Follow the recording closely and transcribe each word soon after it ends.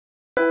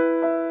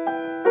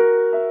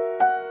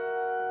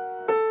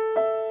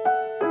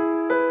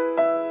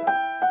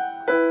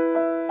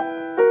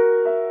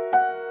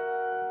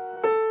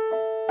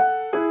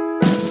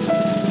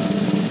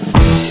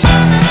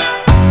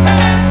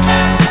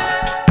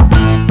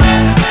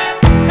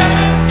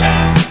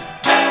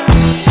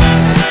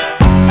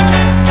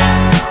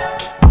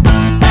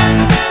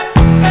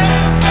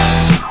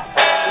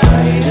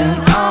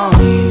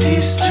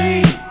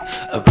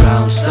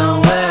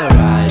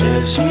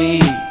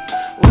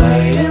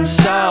waiting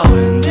so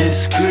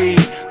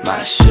indiscreet, my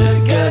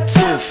sugar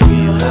to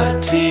feel her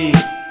teeth.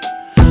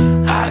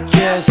 I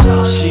guess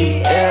all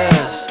she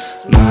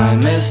is, my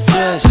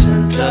mistress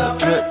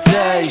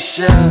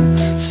interpretation.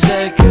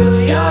 Sick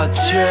of your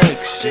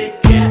tricks, to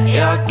get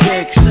your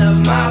kicks of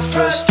my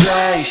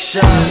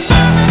frustration.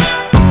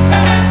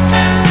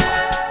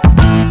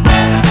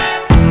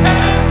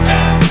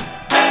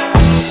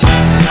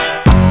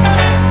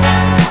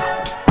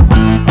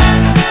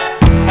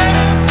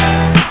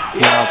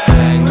 Your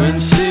penguin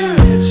suit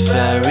is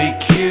very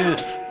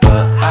cute,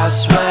 but I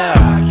swear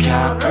I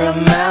can't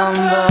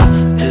remember.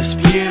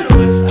 Dispute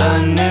with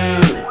a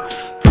nude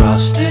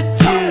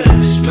prostitute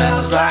who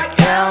smells like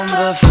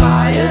amber.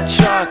 Fire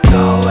truck,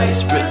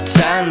 always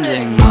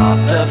pretending.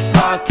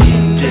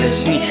 Motherfucking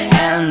Disney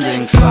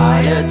ending.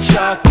 Fire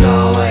truck,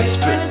 always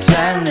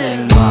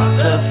pretending.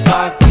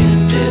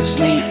 Motherfucking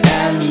Disney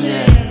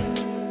ending.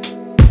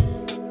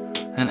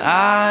 And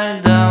I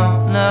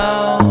don't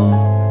know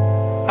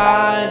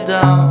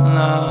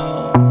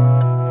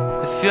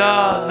if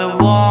you're the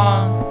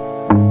one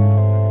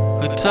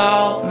who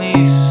told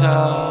me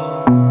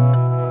so.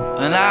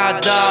 And I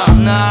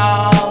don't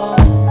know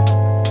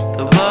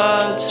the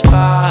words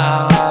by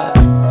heart,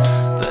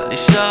 but they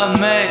sure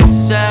made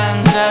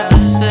sense ever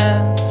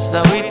since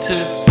that we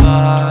took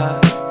part.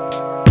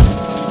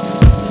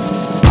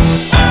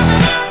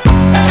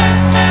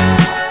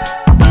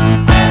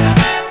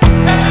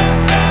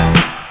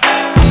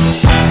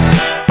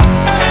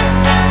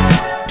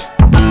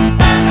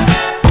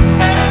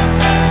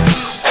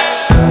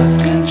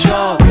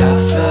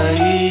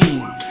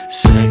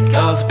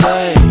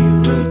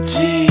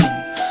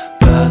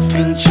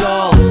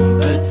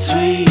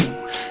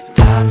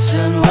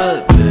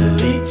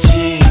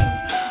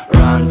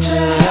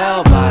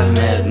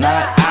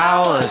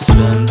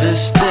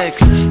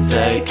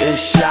 Take a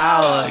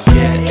shower,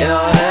 get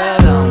your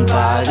head on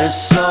by the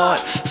sword.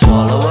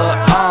 Swallow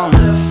her on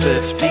the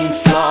 15th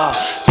floor.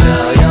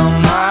 Tell your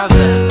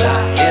mother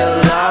that you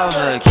love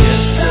her.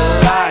 Kiss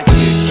her like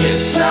you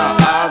kiss no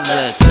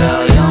other.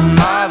 Tell your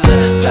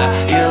mother that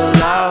you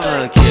love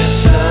her.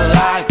 Kiss her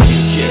like you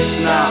kiss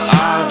no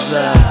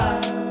other.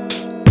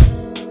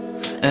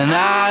 And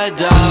I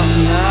don't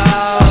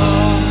know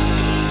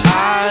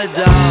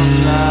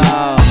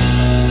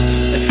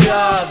if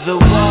you're the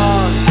one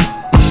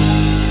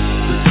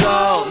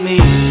told me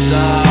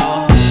so.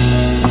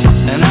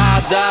 And I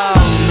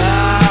don't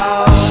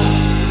know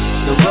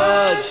the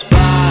words by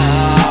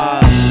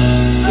heart,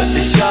 but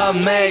they sure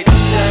make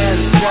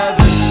sense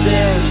ever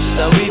since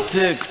that we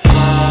took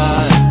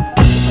part.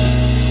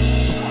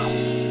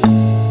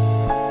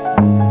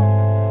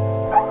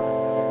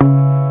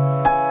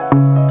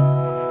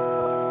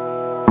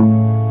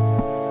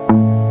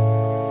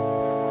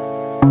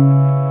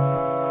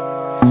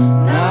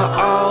 Now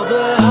all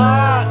the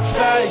hot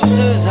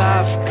faces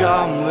have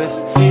come with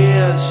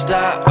tears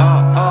that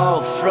are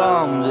all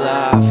from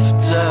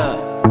laughter.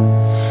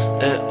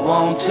 It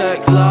won't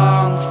take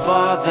long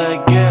for they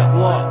get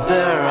what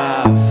they're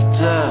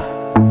after.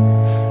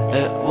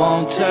 It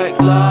won't take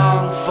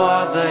long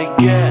for they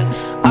get.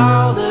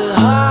 All the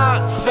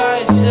hot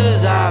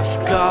faces have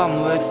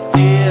come with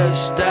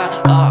tears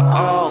that are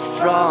all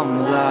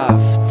from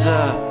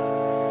laughter.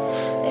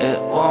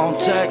 It won't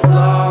take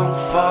long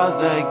for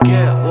they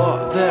get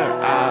what they're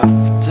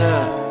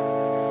after.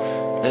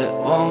 It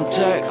won't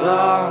take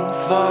long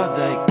for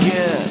they